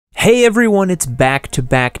Hey everyone, it's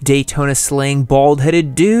back-to-back Daytona slaying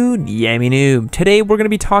bald-headed dude, Yammie Noob. Today we're going to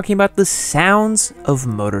be talking about the sounds of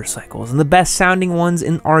motorcycles and the best sounding ones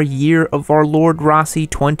in our year of our Lord Rossi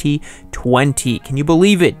 2020. Can you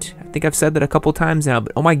believe it? I think I've said that a couple times now,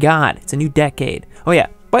 but oh my god, it's a new decade. Oh yeah,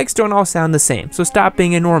 bikes don't all sound the same, so stop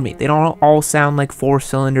being a normie. They don't all sound like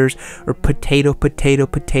 4-cylinders or potato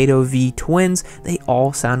V twins. They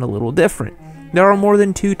all sound a little different. There are more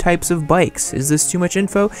than 2 types of bikes. Is this too much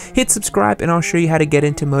info? Hit subscribe and I'll show you how to get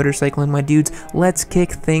into motorcycling, my dudes. Let's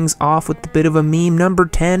kick things off with a bit of a meme. Number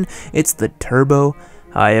 10, it's the Turbo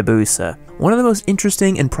Hayabusa. One of the most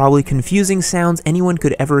interesting and probably confusing sounds anyone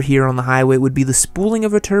could ever hear on the highway would be the spooling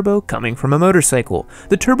of a turbo coming from a motorcycle.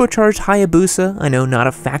 The turbocharged Hayabusa, I know not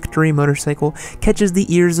a factory motorcycle, catches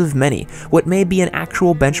the ears of many. What may be an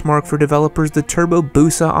actual benchmark for developers, the Turbo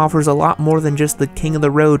Busa offers a lot more than just the king of the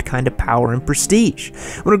road kind of power and prestige.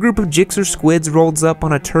 When a group of jigs or squids rolls up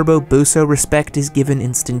on a Turbo Busa, respect is given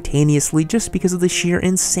instantaneously just because of the sheer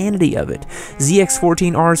insanity of it.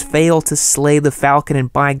 ZX14Rs fail to slay the Falcon,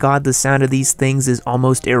 and by god the sound of these things is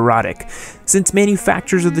almost erotic. Since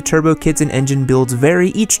manufacturers of the turbo kits and engine builds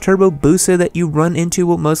vary, each Turbo Busa that you run into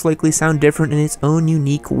will most likely sound different in its own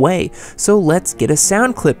unique way. So let's get a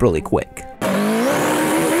sound clip really quick.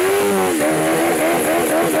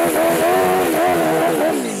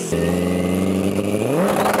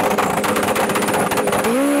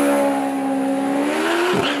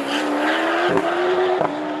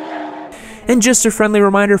 And just a friendly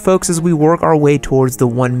reminder, folks, as we work our way towards the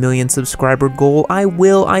 1 million subscriber goal,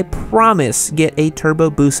 I promise, get a Turbo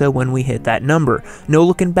Busa when we hit that number. No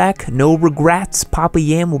looking back, no regrets. Papa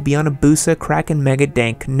Yam will be on a Busa cracking mega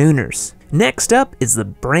dank nooners. Next up is the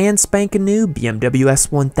brand spanking new BMW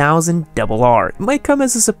S1000 RR. It might come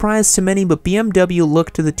as a surprise to many, but BMW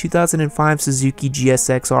looked to the 2005 Suzuki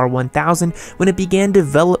GSX-R 1000 when it began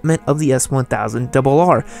development of the S1000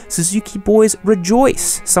 RR. Suzuki boys,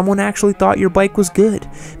 rejoice! Someone actually thought your bike was good.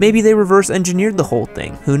 Maybe they reverse engineered the whole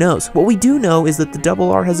thing, who knows? What we do know is that the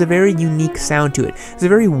RR has a very unique sound to it. It's a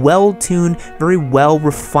very well-tuned, very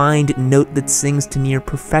well-refined note that sings to near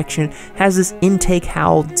perfection, has this intake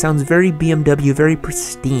howl that sounds very BMW, very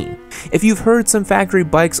pristine. If you've heard some factory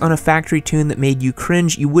bikes on a factory tune that made you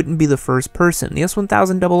cringe, you wouldn't be the first person. The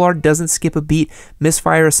S1000 RR doesn't skip a beat,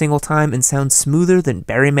 misfire a single time, and sounds smoother than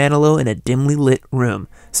Barry Manilow in a dimly lit room.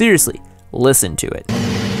 Seriously, listen to it.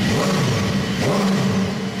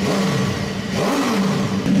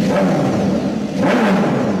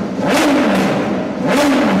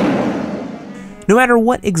 No matter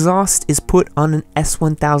what exhaust is put on an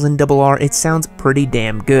S1000 RR, it sounds pretty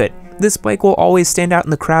damn good. This bike will always stand out in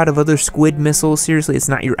the crowd of other squid missiles. Seriously, it's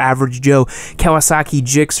not your average Joe Kawasaki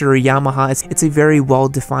Gixxer or Yamaha. It's a very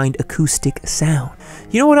well-defined acoustic sound.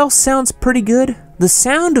 You know what else sounds pretty good? The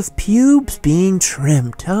sound of pubes being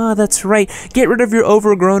trimmed. Ah, that's right. Get rid of your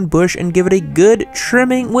overgrown bush and give it a good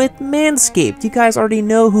trimming with Manscaped. You guys already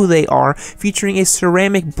know who they are. Featuring a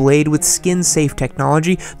ceramic blade with skin-safe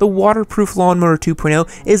technology, the waterproof Lawnmower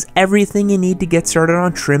 2.0 is everything you need to get started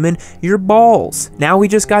on trimming your balls. Now we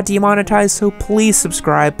just got demonetized, so please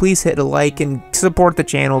subscribe, please hit a like, and support the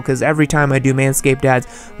channel, because every time I do Manscaped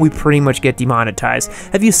ads, we pretty much get demonetized.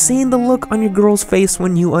 Have you seen the look on your girl's face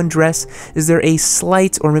when you undress? Is there a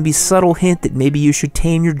slight or maybe subtle hint that maybe you should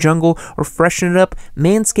tame your jungle or freshen it up?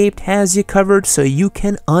 Manscaped has you covered so you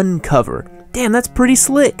can uncover. Damn, that's pretty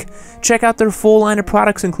slick. Check out their full line of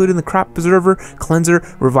products, including the Crop Preserver, Cleanser,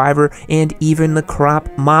 Reviver, and even the Crop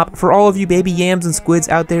Mop. For all of you baby yams and squids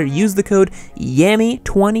out there, use the code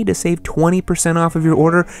YAMMIE20 to save 20% off of your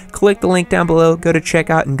order. Click the link down below, go to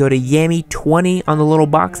checkout, and go to YAMMIE20 on the little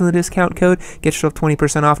box in the discount code. Get yourself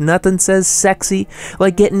 20% off. Nothing says sexy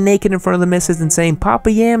like getting naked in front of the missus and saying,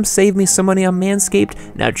 "Papa Yam, save me some money on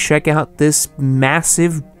Manscaped." Now check out this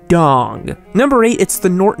massive dong. Number 8, it's the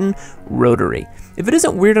Norton Rotary. If it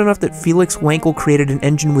isn't weird enough that Felix Wankel created an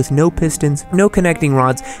engine with no pistons, no connecting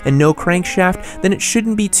rods, and no crankshaft, then it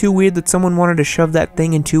shouldn't be too weird that someone wanted to shove that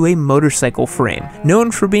thing into a motorcycle frame.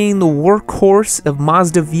 Known for being the workhorse of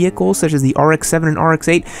Mazda vehicles such as the RX-7 and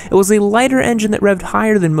RX-8, it was a lighter engine that revved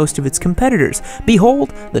higher than most of its competitors.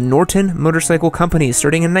 Behold, the Norton Motorcycle Company.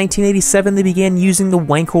 Starting in 1987, they began using the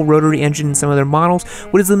Wankel rotary engine in some of their models.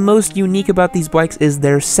 What is the most unique about these bikes is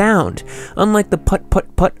their sound. Unlike the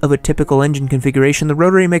put-put-put of a typical engine configuration, the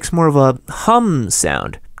rotary makes more of a hum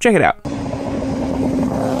sound. Check it out.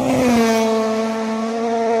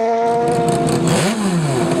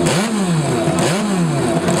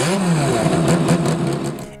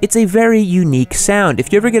 It's a very unique sound.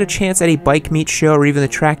 If you ever get a chance at a bike meet show or even the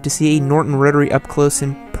track to see a Norton Rotary up close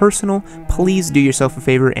and personal, please do yourself a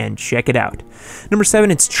favor and check it out. Number 7,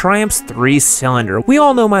 it's Triumph's 3-cylinder. We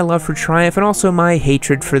all know my love for Triumph and also my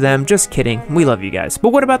hatred for them. Just kidding, we love you guys.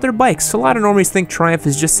 But what about their bikes? A lot of normies think Triumph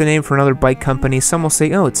is just a name for another bike company. Some will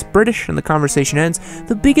say, oh, it's British, and the conversation ends.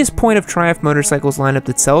 The biggest point of Triumph Motorcycles lineup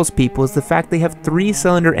that sells people is the fact they have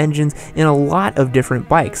 3-cylinder engines in a lot of different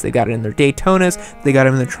bikes. They got it in their Daytonas, they got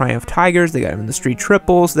them in the Triumph Tigers, they got them in the Street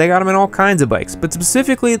Triples, they got them in all kinds of bikes. But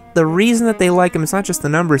specifically, the reason that they like them is not just the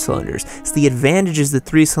number of cylinders, it's the advantages that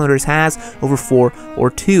 3 cylinders has over 4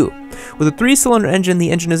 or 2. With a 3-cylinder engine,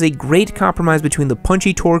 the engine is a great compromise between the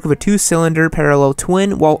punchy torque of a 2-cylinder parallel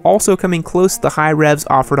twin while also coming close to the high revs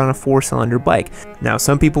offered on a 4-cylinder bike. Now,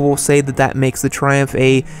 some people will say that that makes the Triumph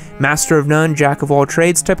a master of none, jack of all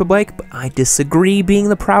trades type of bike, but I disagree, being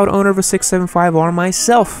the proud owner of a 675R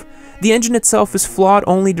myself. The engine itself is flawed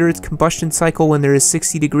only during its combustion cycle when there is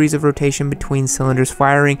 60 degrees of rotation between cylinders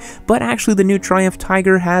firing, but actually the new Triumph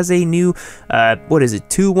Tiger has a new,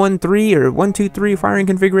 213 or 123 firing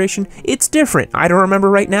configuration. It's different. I don't remember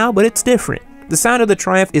right now, but it's different. The sound of the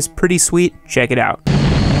Triumph is pretty sweet. Check it out.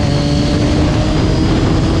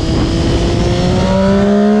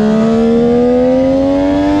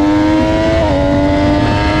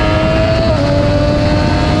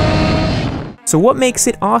 So what makes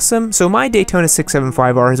it awesome? So my Daytona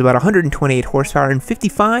 675R has about 128 horsepower and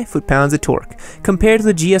 55 foot-pounds of torque, compared to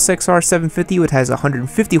the GSX-R 750, which has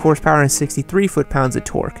 150 horsepower and 63 foot-pounds of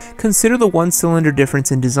torque. Consider the 1-cylinder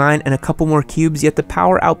difference in design and a couple more cubes, yet the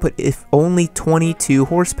power output is only 22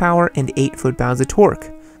 horsepower and 8 foot-pounds of torque.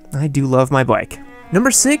 I do love my bike. Number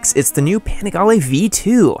 6, it's the new Panigale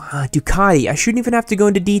V2. Ducati. I shouldn't even have to go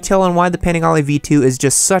into detail on why the Panigale V2 is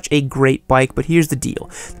just such a great bike, but here's the deal.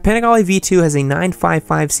 The Panigale V2 has a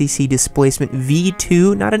 955cc displacement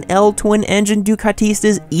V2, not an L-twin engine.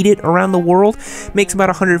 Ducatistas eat it around the world. Makes about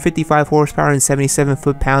 155 horsepower and 77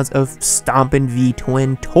 foot-pounds of stomping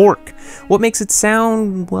V-twin torque. What makes it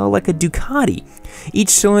sound, well, like a Ducati? Each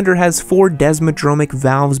cylinder has 4 desmodromic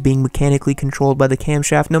valves being mechanically controlled by the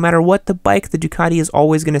camshaft. No matter what the bike, the Ducati is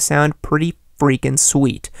always going to sound pretty freaking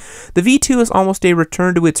sweet. The V2 is almost a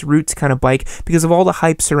return to its roots kind of bike because of all the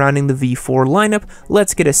hype surrounding the V4 lineup.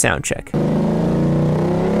 Let's get a sound check.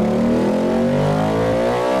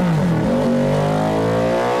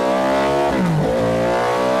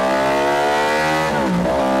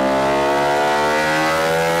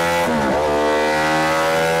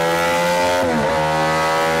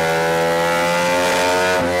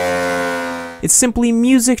 It's simply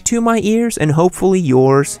music to my ears and hopefully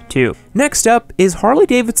yours too. Next up is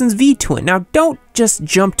Harley-Davidson's V-twin. Now don't just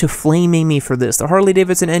jump to flaming me for this. The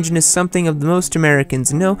Harley-Davidson engine is something of the most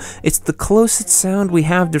Americans know. It's the closest sound we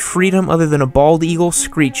have to freedom other than a bald eagle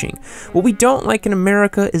screeching. What we don't like in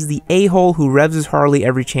America is the a-hole who revs his Harley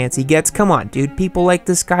every chance he gets. Come on, dude. People like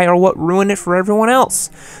this guy are what ruin it for everyone else.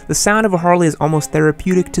 The sound of a Harley is almost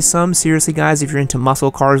therapeutic to some. Seriously, guys, if you're into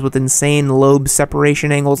muscle cars with insane lobe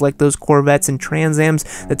separation angles like those Corvettes and Trans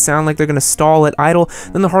Ams that sound like they're going to stall at idle,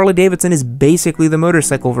 then the Harley-Davidson is basically the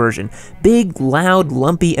motorcycle version. Big, loud,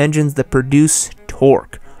 lumpy engines that produce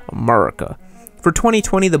torque. America. For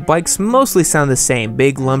 2020, the bikes mostly sound the same.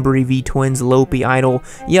 Big, lumbery V-twins, lopey, idle.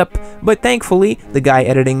 Yep, but thankfully, the guy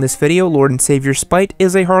editing this video, Lord and Savior Spite,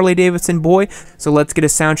 is a Harley-Davidson boy, so let's get a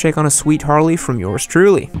sound check on a sweet Harley from yours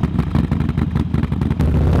truly.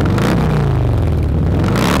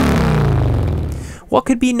 What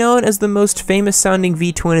could be known as the most famous sounding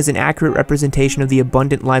V-twin is an accurate representation of the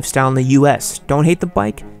abundant lifestyle in the US. Don't hate the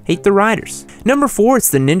bike, hate the riders. Number 4, it's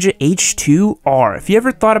the Ninja H2R. If you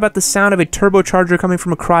ever thought about the sound of a turbocharger coming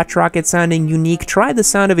from a crotch rocket sounding unique, try the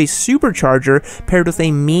sound of a supercharger paired with a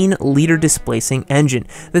mean liter displacing engine.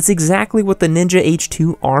 That's exactly what the Ninja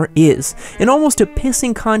H2R is. In almost a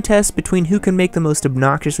pissing contest between who can make the most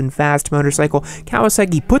obnoxious and fast motorcycle,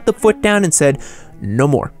 Kawasaki put the foot down and said, no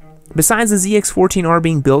more. Besides the ZX-14R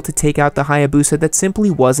being built to take out the Hayabusa, that simply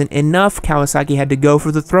wasn't enough. Kawasaki had to go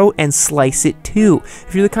for the throat and slice it too.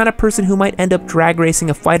 If you're the kind of person who might end up drag racing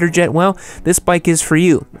a fighter jet, well, this bike is for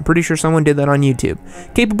you. I'm pretty sure someone did that on YouTube.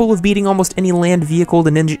 Capable of beating almost any land vehicle,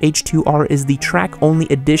 the Ninja H2R is the track-only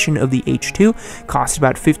edition of the H2. Costs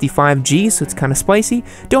about 55 G's, so it's kind of spicy.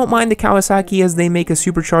 Don't mind the Kawasaki as they make a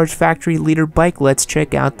supercharged factory liter bike. Let's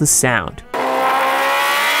check out the sound.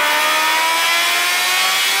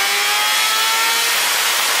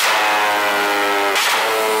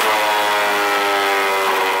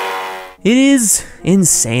 It is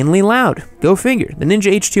insanely loud. Go figure. The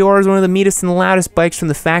Ninja H2R is one of the meanest and loudest bikes from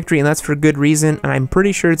the factory, and that's for good reason, and I'm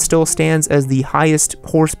pretty sure it still stands as the highest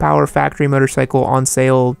horsepower factory motorcycle on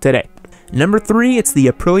sale today. Number 3, it's the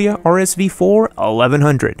Aprilia RSV4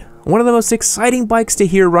 1100. One of the most exciting bikes to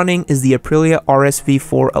hear running is the Aprilia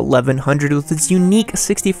RSV4 1100 with its unique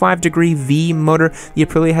 65-degree V motor. The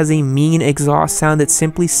Aprilia has a mean exhaust sound that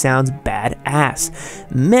simply sounds badass.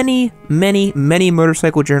 Many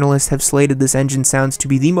motorcycle journalists have slated this engine sounds to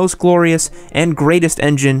be the most glorious and greatest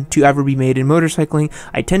engine to ever be made in motorcycling.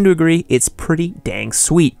 I tend to agree, it's pretty dang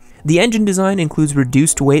sweet. The engine design includes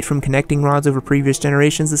reduced weight from connecting rods over previous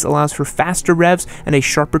generations. This allows for faster revs and a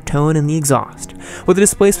sharper tone in the exhaust. With a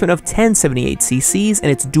displacement of 1078 cc's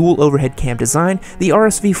and its dual overhead cam design, the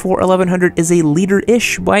RSV4 1100 is a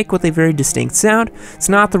liter-ish bike with a very distinct sound. It's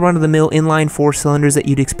not the run-of-the-mill inline 4 cylinders that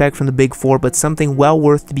you'd expect from the Big Four, but something well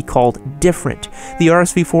worth to be called different. The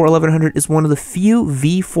RSV4 1100 is one of the few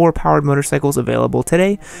V4 powered motorcycles available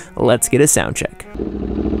today. Let's get a sound check.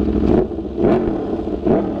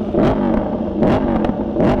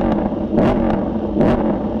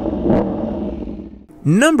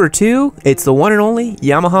 Number 2, it's the one and only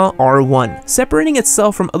Yamaha R1. Separating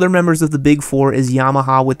itself from other members of the Big Four is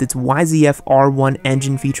Yamaha with its YZF R1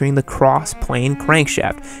 engine featuring the cross-plane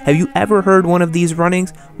crankshaft. Have you ever heard one of these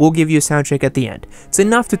runnings? We'll give you a sound check at the end. It's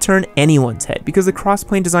enough to turn anyone's head because the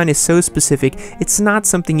cross-plane design is so specific, it's not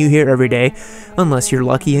something you hear every day, unless you're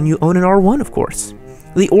lucky and you own an R1, of course.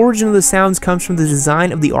 The origin of the sounds comes from the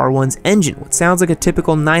design of the R1's engine, what sounds like a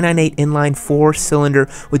typical 998 inline 4-cylinder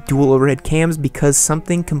with dual overhead cams, because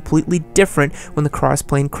something completely different when the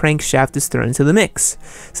crossplane crankshaft is thrown into the mix.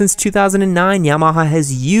 Since 2009, Yamaha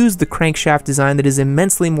has used the crankshaft design that is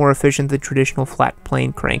immensely more efficient than traditional flat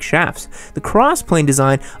plane crankshafts. The crossplane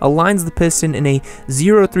design aligns the piston in a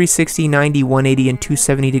 0, 360, 90, 180, and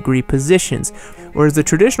 270 degree positions, whereas the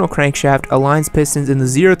traditional crankshaft aligns pistons in the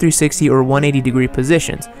 0, 360, or 180 degree positions.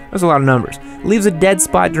 That's a lot of numbers. It leaves a dead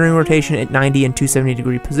spot during rotation at 90 and 270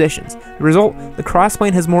 degree positions. The result, the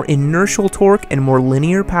crossplane has more inertial torque and more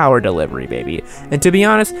linear power delivery, baby. And to be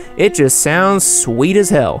honest, it just sounds sweet as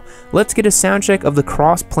hell. Let's get a sound check of the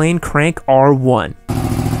crossplane crank R1.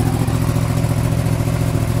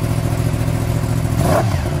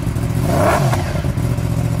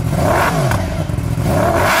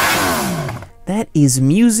 That is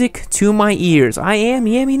music to my ears. I am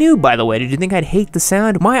Yammie Noob, by the way. Did you think I'd hate the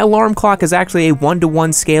sound? My alarm clock is actually a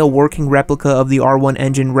 1-to-1 scale working replica of the R1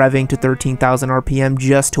 engine revving to 13,000 RPM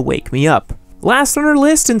just to wake me up. Last on our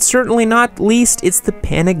list, and certainly not least, it's the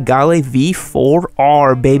Panigale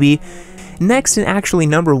V4R, baby. Next, and actually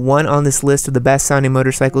number 1 on this list of the best sounding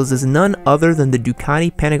motorcycles, is none other than the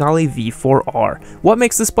Ducati Panigale V4R. What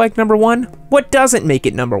makes this bike number 1? What doesn't make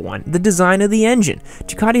it number 1? The design of the engine.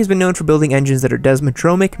 Ducati has been known for building engines that are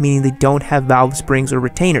desmodromic, meaning they don't have valve springs or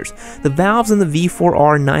retainers. The valves in the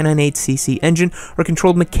V4R 998cc engine are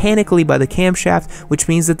controlled mechanically by the camshaft, which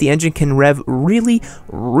means that the engine can rev really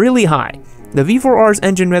high. The V4R's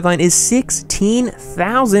engine redline is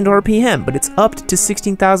 16,000 RPM, but it's upped to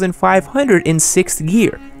 16,500 in 6th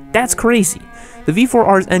gear. That's crazy. The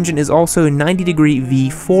V4R's engine is also 90-degree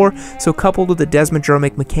V4, so coupled with the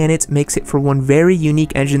desmodromic mechanics makes it for one very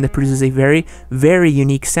unique engine that produces a very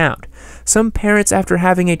unique sound. Some parents, after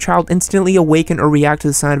having a child, instantly awaken or react to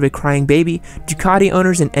the sound of a crying baby. Ducati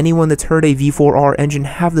owners and anyone that's heard a V4R engine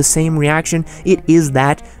have the same reaction. It is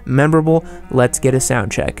that memorable. Let's get a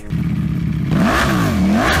sound check.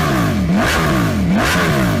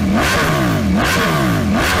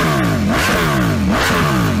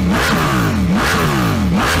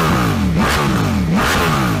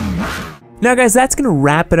 Now guys, that's going to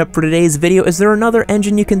wrap it up for today's video. Is there another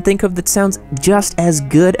engine you can think of that sounds just as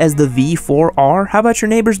good as the V4R? How about your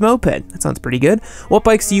neighbor's moped? That sounds pretty good. What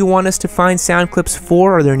bikes do you want us to find sound clips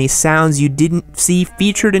for? Are there any sounds you didn't see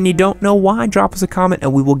featured and you don't know why? Drop us a comment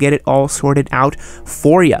and we will get it all sorted out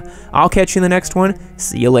for you. I'll catch you in the next one.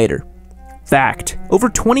 See you later. Fact: over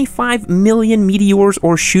 25 million meteors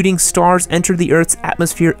or shooting stars enter the Earth's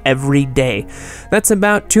atmosphere every day. That's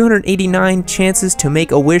about 289 chances to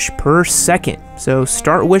make a wish per second. So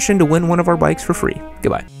start wishing to win one of our bikes for free.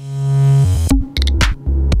 Goodbye.